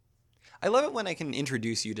I love it when I can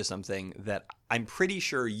introduce you to something that I'm pretty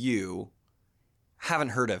sure you haven't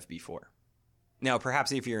heard of before. Now,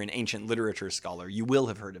 perhaps if you're an ancient literature scholar, you will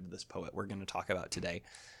have heard of this poet we're going to talk about today.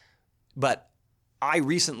 But I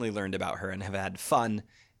recently learned about her and have had fun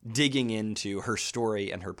digging into her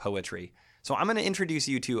story and her poetry. So I'm going to introduce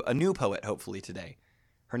you to a new poet, hopefully, today.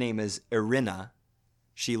 Her name is Erinna.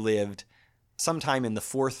 She lived sometime in the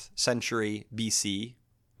 4th century BC,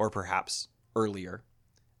 or perhaps earlier.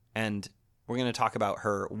 And we're going to talk about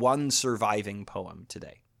her one surviving poem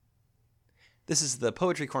today. This is the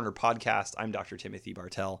Poetry Corner podcast. I'm Dr. Timothy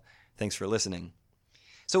Bartell. Thanks for listening.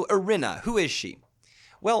 So Erinna, who is she?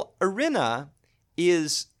 Well, Erinna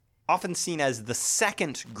is often seen as the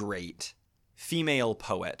second great female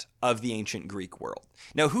poet of the ancient Greek world.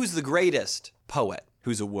 Now, who's the greatest poet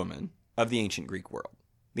who's a woman of the ancient Greek world?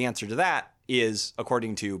 The answer to that is,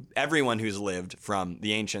 according to everyone who's lived from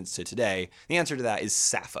the ancients to today, the answer to that is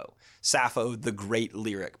Sappho. Sappho, the great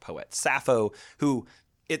lyric poet. Sappho, who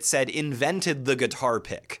it said invented the guitar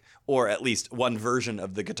pick, or at least one version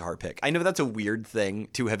of the guitar pick. I know that's a weird thing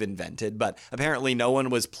to have invented, but apparently no one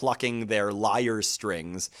was plucking their lyre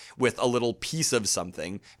strings with a little piece of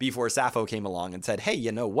something before Sappho came along and said, hey,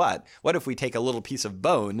 you know what? What if we take a little piece of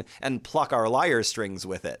bone and pluck our lyre strings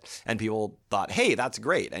with it? And people thought, hey, that's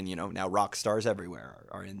great. And, now rock stars everywhere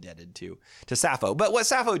are indebted to Sappho. But what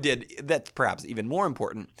Sappho did, that's perhaps even more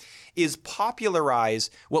important, is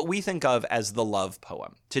popularize what we think of as the love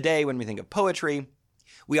poem. Today, when we think of poetry,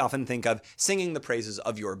 we often think of singing the praises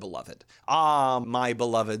of your beloved. Ah, my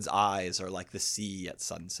beloved's eyes are like the sea at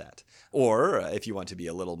sunset. Or, if you want to be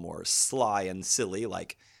a little more sly and silly,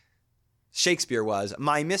 like Shakespeare was,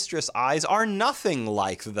 my mistress' eyes are nothing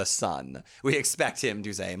like the sun. We expect him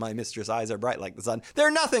to say, my mistress' eyes are bright like the sun.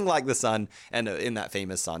 They're nothing like the sun. And in that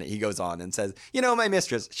famous sonnet, he goes on and says, my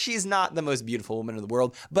mistress, she's not the most beautiful woman in the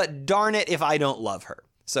world, but darn it if I don't love her.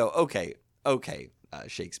 So, okay.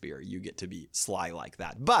 Shakespeare, you get to be sly like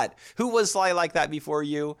that. But who was sly like that before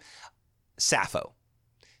you? Sappho.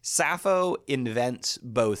 Sappho invents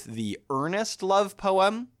both the earnest love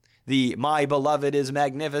poem, the my beloved is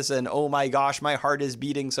magnificent, oh my gosh, my heart is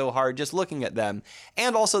beating so hard just looking at them,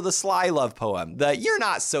 and also the sly love poem, the you're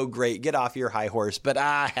not so great, get off your high horse, but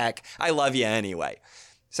heck, I love you anyway.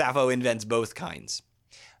 Sappho invents both kinds.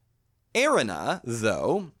 Erinna,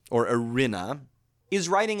 though, or Erinna, is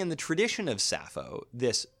writing in the tradition of Sappho,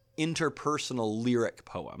 this interpersonal lyric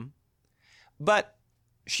poem, but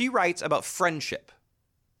she writes about friendship,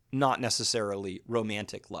 not necessarily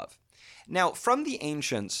romantic love. Now, from the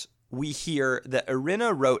ancients, we hear that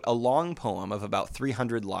Erinna wrote a long poem of about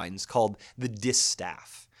 300 lines called the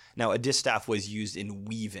distaff. Now, a distaff was used in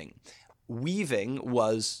weaving. Weaving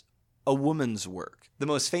was a woman's work. The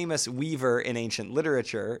most famous weaver in ancient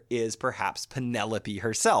literature is perhaps Penelope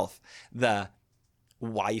herself, the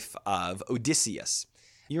wife of Odysseus.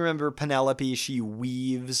 You remember Penelope, she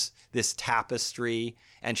weaves this tapestry,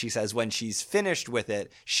 and she says when she's finished with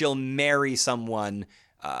it, she'll marry someone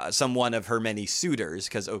of her many suitors,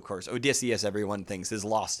 because, of course, Odysseus, everyone thinks, is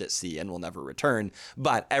lost at sea and will never return.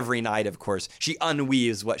 But every night, of course, she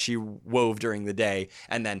unweaves what she wove during the day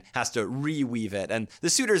and then has to reweave it. And the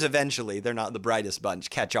suitors eventually, they're not the brightest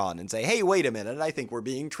bunch, catch on and say, hey, wait a minute, I think we're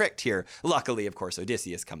being tricked here. Luckily, of course,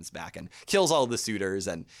 Odysseus comes back and kills all the suitors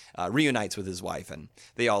and reunites with his wife. And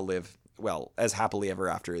they all live, well, as happily ever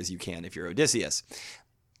after as you can if you're Odysseus.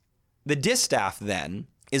 The distaff, then,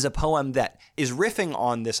 is a poem that is riffing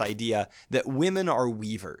on this idea that women are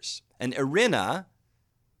weavers. And Erinna,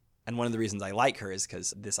 and one of the reasons I like her is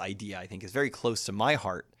because this idea, I think, is very close to my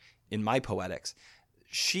heart in my poetics.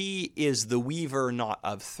 She is the weaver not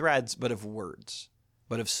of threads, but of words,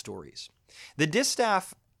 but of stories. The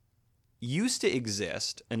distaff used to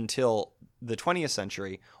exist until the 20th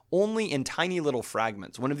century only in tiny little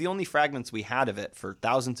fragments. One of the only fragments we had of it for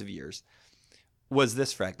thousands of years was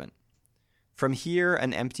this fragment. From here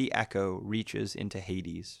an empty echo reaches into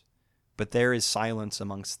Hades, but there is silence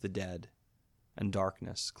amongst the dead, and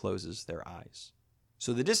darkness closes their eyes.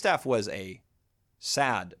 So the distaff was a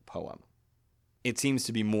sad poem. It seems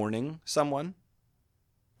to be mourning someone.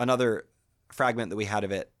 Another fragment that we had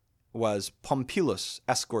of it was Pompilus,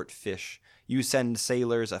 escort fish, you send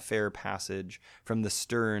sailors a fair passage. From the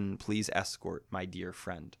stern, please escort my dear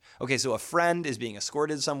friend. Okay, so a friend is being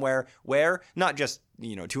escorted somewhere. Where? Not just,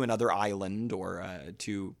 to another island or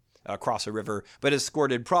to across a river, but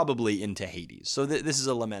escorted probably into Hades. So this is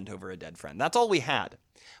a lament over a dead friend. That's all we had.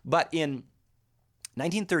 But in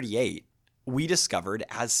 1938, we discovered,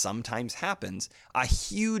 as sometimes happens, a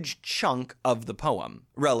huge chunk of the poem,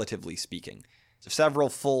 relatively speaking. Several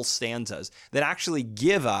full stanzas that actually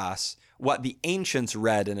give us what the ancients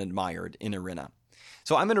read and admired in Erinna.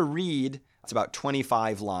 So I'm going to read, it's about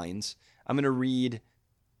 25 lines. I'm going to read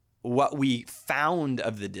what we found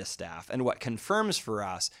of the distaff and what confirms for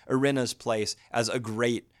us Erinna's place as a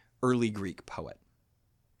great early Greek poet.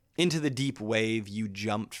 Into the deep wave you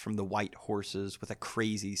jumped from the white horses with a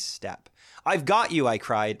crazy step. "I've got you," I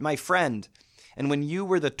cried, "my friend." And when you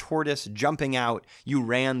were the tortoise jumping out, you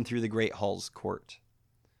ran through the great hall's court.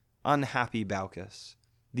 Unhappy Baucis,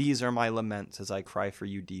 these are my laments as I cry for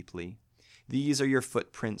you deeply. These are your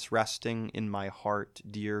footprints resting in my heart,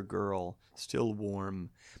 dear girl, still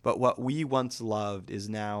warm. But what we once loved is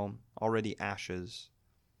now already ashes.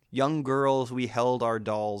 Young girls, we held our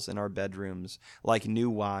dolls in our bedrooms, like new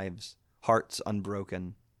wives, hearts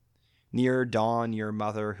unbroken. Near dawn, your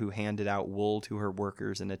mother, who handed out wool to her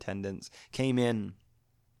workers and attendants, came in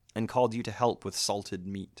and called you to help with salted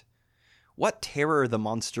meat. What terror the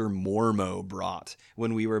monster Mormo brought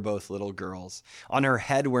when we were both little girls. On her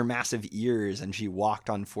head were massive ears, and she walked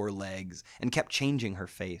on 4 legs and kept changing her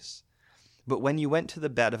face. But when you went to the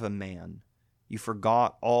bed of a man, you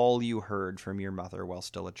forgot all you heard from your mother while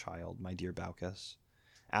still a child, my dear Baucis.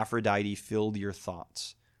 Aphrodite filled your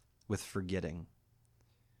thoughts with forgetting.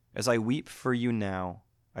 As I weep for you now,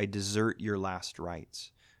 I desert your last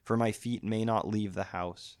rites, for my feet may not leave the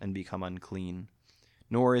house and become unclean.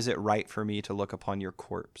 Nor is it right for me to look upon your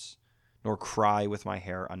corpse, nor cry with my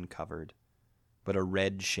hair uncovered, but a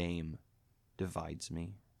red shame divides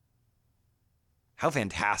me. How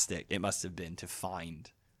fantastic it must have been to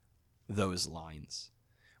find those lines.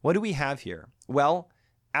 What do we have here? Well,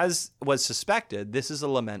 as was suspected, this is a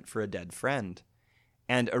lament for a dead friend.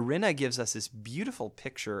 And Erinna gives us this beautiful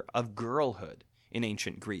picture of girlhood in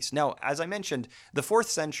ancient Greece. Now, as I mentioned, the 4th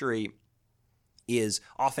century is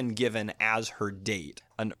often given as her date.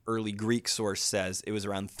 An early Greek source says it was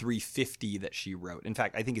around 350 that she wrote. In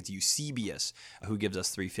fact, I think it's Eusebius who gives us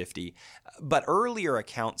 350. But earlier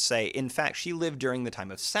accounts say, in fact, she lived during the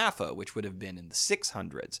time of Sappho, which would have been in the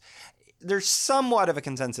 600s. There's somewhat of a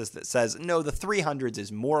consensus that says, no, the 300s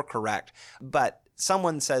is more correct, but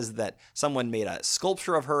someone says that someone made a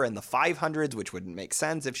sculpture of her in the 500s, which wouldn't make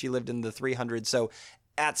sense if she lived in the 300s. So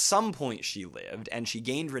at some point she lived, and she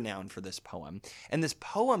gained renown for this poem. And this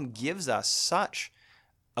poem gives us such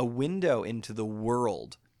a window into the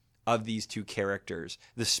world of these two characters,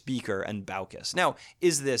 the speaker and Baucis. Now,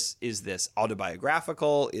 is this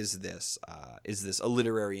autobiographical? Is this a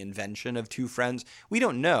literary invention of two friends? We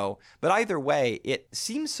don't know, but either way, it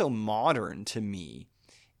seems so modern to me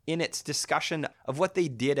in its discussion of what they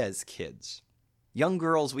did as kids. Young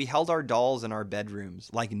girls, we held our dolls in our bedrooms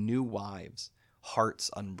like new wives,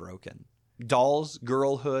 hearts unbroken. Dolls,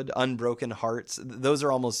 girlhood, unbroken hearts, those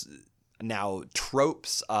are almost now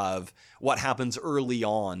tropes of what happens early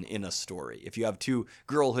on in a story. If you have two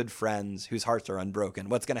girlhood friends whose hearts are unbroken,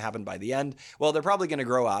 what's going to happen by the end? Well, they're probably going to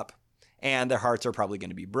grow up and their hearts are probably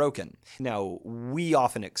going to be broken. Now, we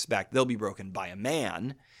often expect they'll be broken by a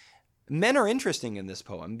man. Men are interesting in this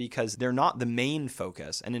poem because they're not the main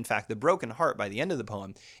focus. And in fact, the broken heart by the end of the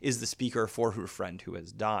poem is the speaker for her friend who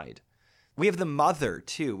has died. We have the mother,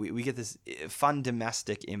 too. We get this fun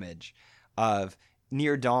domestic image of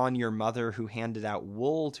near dawn, your mother, who handed out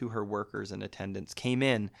wool to her workers and attendants, came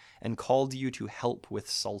in and called you to help with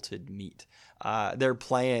salted meat. They're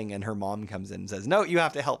playing and her mom comes in and says, no, you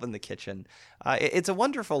have to help in the kitchen. It's a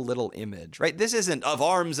wonderful little image, right? This isn't of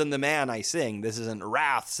arms and the man I sing. This isn't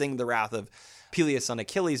wrath, sing the wrath of Peleus on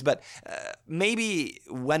Achilles. But maybe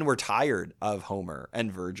when we're tired of Homer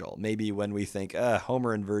and Virgil, maybe when we think,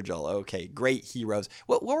 Homer and Virgil, okay, great heroes.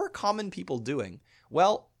 What were common people doing?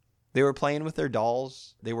 Well, they were playing with their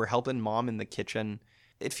dolls. They were helping mom in the kitchen.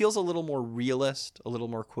 It feels a little more realist, a little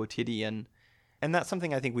more quotidian. And that's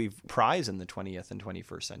something I think we prize in the 20th and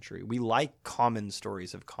 21st century. We like common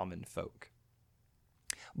stories of common folk.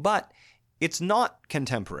 But it's not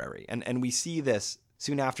contemporary. And we see this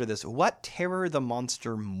soon after this. What terror the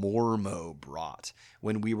monster Mormo brought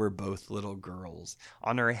when we were both little girls.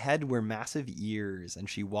 On her head were massive ears, and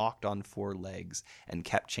she walked on 4 legs and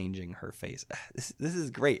kept changing her face. This is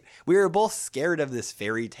great. We were both scared of this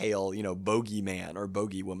fairy tale, bogeyman or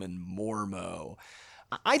bogey woman Mormo.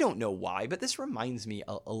 I don't know why, but this reminds me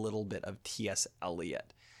a little bit of T.S.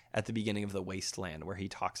 Eliot at the beginning of The Wasteland, where he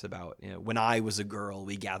talks about, when I was a girl,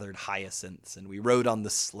 we gathered hyacinths and we rode on the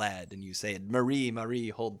sled, and you said, Marie, Marie,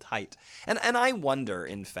 hold tight. And I wonder,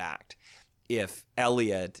 in fact, if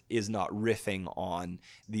Eliot is not riffing on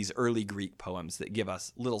these early Greek poems that give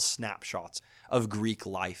us little snapshots of Greek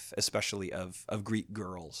life, especially of Greek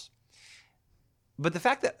girls. But the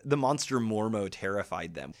fact that the monster Mormo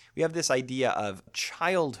terrified them, we have this idea of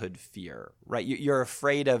childhood fear, right? You're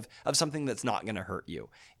afraid of something that's not going to hurt you.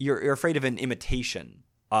 You're afraid of an imitation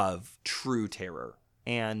of true terror.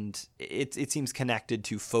 And it seems connected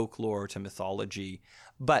to folklore, to mythology.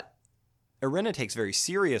 But Irina takes very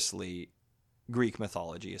seriously Greek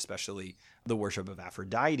mythology, especially the worship of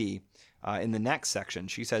Aphrodite. In the next section,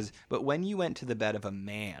 she says, "But when you went to the bed of a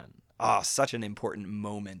man," such an important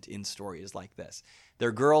moment in stories like this.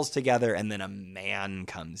 They're girls together, and then a man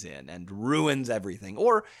comes in and ruins everything.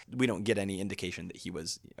 Or we don't get any indication that he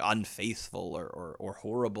was unfaithful or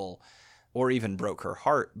horrible, or even broke her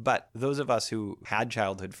heart. But those of us who had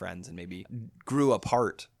childhood friends and maybe grew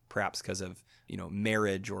apart, perhaps because of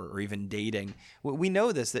marriage or even dating, we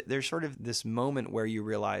know that there's sort of this moment where you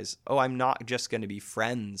realize, I'm not just going to be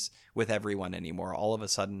friends with everyone anymore. All of a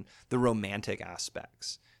sudden, the romantic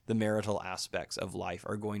aspects, the marital aspects of life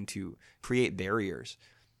are going to create barriers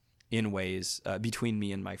in ways between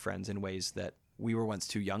me and my friends in ways that we were once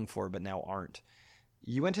too young for, but now aren't.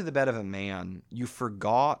 You went to the bed of a man. You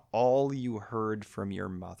forgot all you heard from your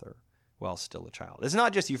mother while still a child. It's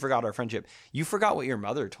not just you forgot our friendship. You forgot what your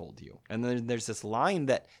mother told you. And then there's this line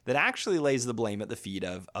that actually lays the blame at the feet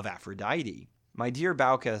of Aphrodite. "My dear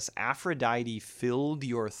Baucis, Aphrodite filled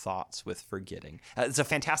your thoughts with forgetting." It's a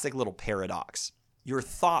fantastic little paradox. Your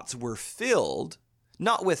thoughts were filled,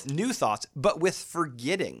 not with new thoughts, but with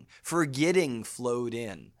forgetting. Forgetting flowed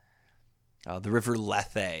in. The river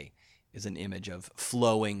Lethe is an image of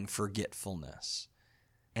flowing forgetfulness.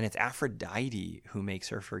 And it's Aphrodite who makes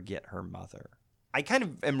her forget her mother. I kind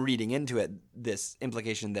of am reading into it this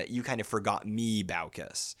implication that you kind of forgot me,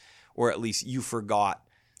 Baucis, or at least you forgot,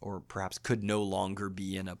 or perhaps could no longer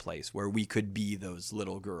be in a place where we could be those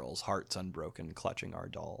little girls, hearts unbroken, clutching our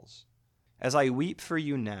dolls. "As I weep for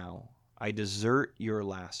you now, I desert your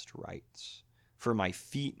last rites. For my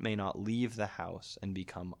feet may not leave the house and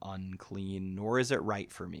become unclean, nor is it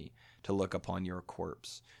right for me to look upon your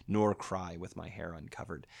corpse, nor cry with my hair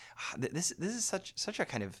uncovered." This is such a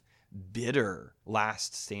kind of bitter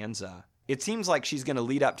last stanza. It seems like she's going to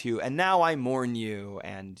lead up to, "And now I mourn you,"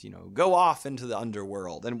 and go off into the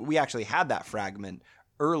underworld. And we actually had that fragment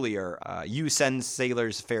earlier. "You send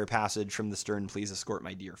sailors fair passage from the stern, please escort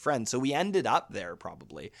my dear friend." So we ended up there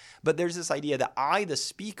probably. But there's this idea that I, the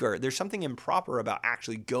speaker, there's something improper about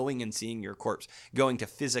actually going and seeing your corpse, going to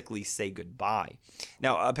physically say goodbye.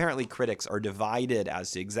 Now, apparently critics are divided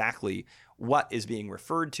as to exactly what is being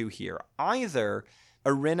referred to here. Either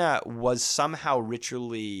Irina was somehow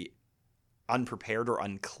ritually unprepared or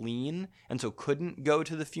unclean, and so couldn't go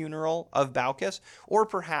to the funeral of Baucis, or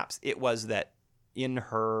perhaps it was that in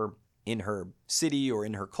her city or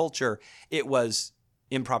in her culture, it was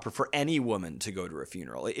improper for any woman to go to a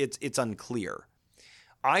funeral. It's unclear.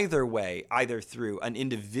 Either way, either through an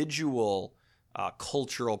individual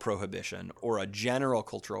cultural prohibition or a general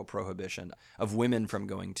cultural prohibition of women from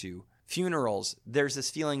going to funerals, there's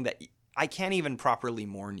this feeling that I can't even properly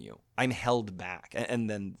mourn you. I'm held back. And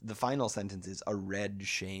then the final sentence is, "A red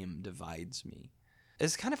shame divides me."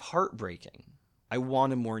 It's kind of heartbreaking. I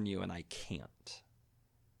want to mourn you and I can't.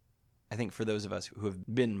 I think for those of us who have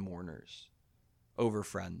been mourners over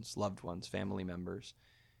friends, loved ones, family members,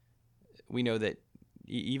 we know that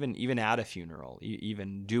even at a funeral,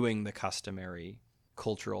 even doing the customary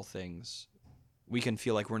cultural things, we can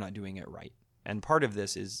feel like we're not doing it right. And part of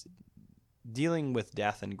this is dealing with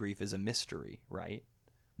death and grief is a mystery, right?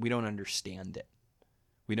 We don't understand it.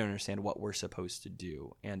 We don't understand what we're supposed to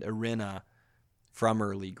do. And Irina from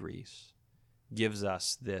early Greece gives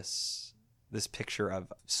us this picture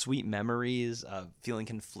of sweet memories, of feeling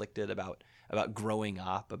conflicted about growing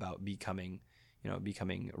up, about becoming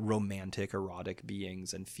romantic, erotic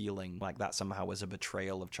beings, and feeling like that somehow was a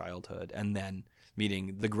betrayal of childhood, and then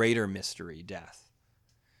meeting the greater mystery, death.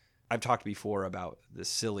 I've talked before about this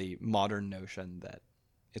silly modern notion that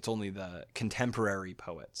it's only the contemporary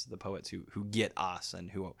poets, the poets who get us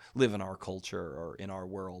and who live in our culture or in our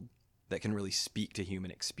world, that can really speak to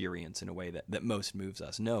human experience in a way that most moves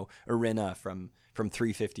us. No, Irina from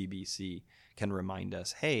 350 BC can remind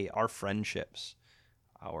us, hey, our friendships,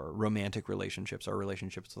 our romantic relationships, our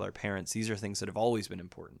relationships with our parents, these are things that have always been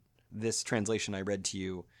important. This translation I read to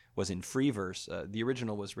you was in free verse. The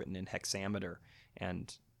original was written in hexameter,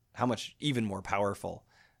 and how much even more powerful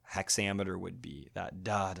hexameter would be, that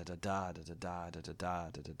da da da da da da da da da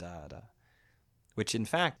da da da da, which in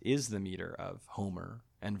fact is the meter of Homer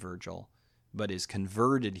and Virgil, but is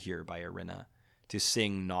converted here by Irina to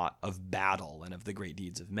sing not of battle and of the great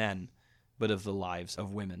deeds of men, but of the lives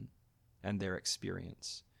of women and their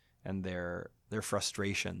experience and their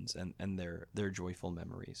frustrations and their joyful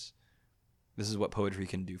memories. This is what poetry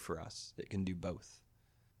can do for us. It can do both.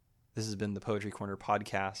 This has been the Poetry Corner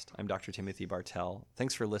podcast. I'm Dr. Timothy Bartell.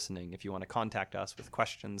 Thanks for listening. If you want to contact us with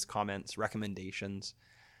questions, comments, recommendations,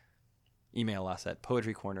 email us at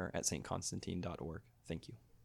poetrycorner@stconstantine.org. Thank you.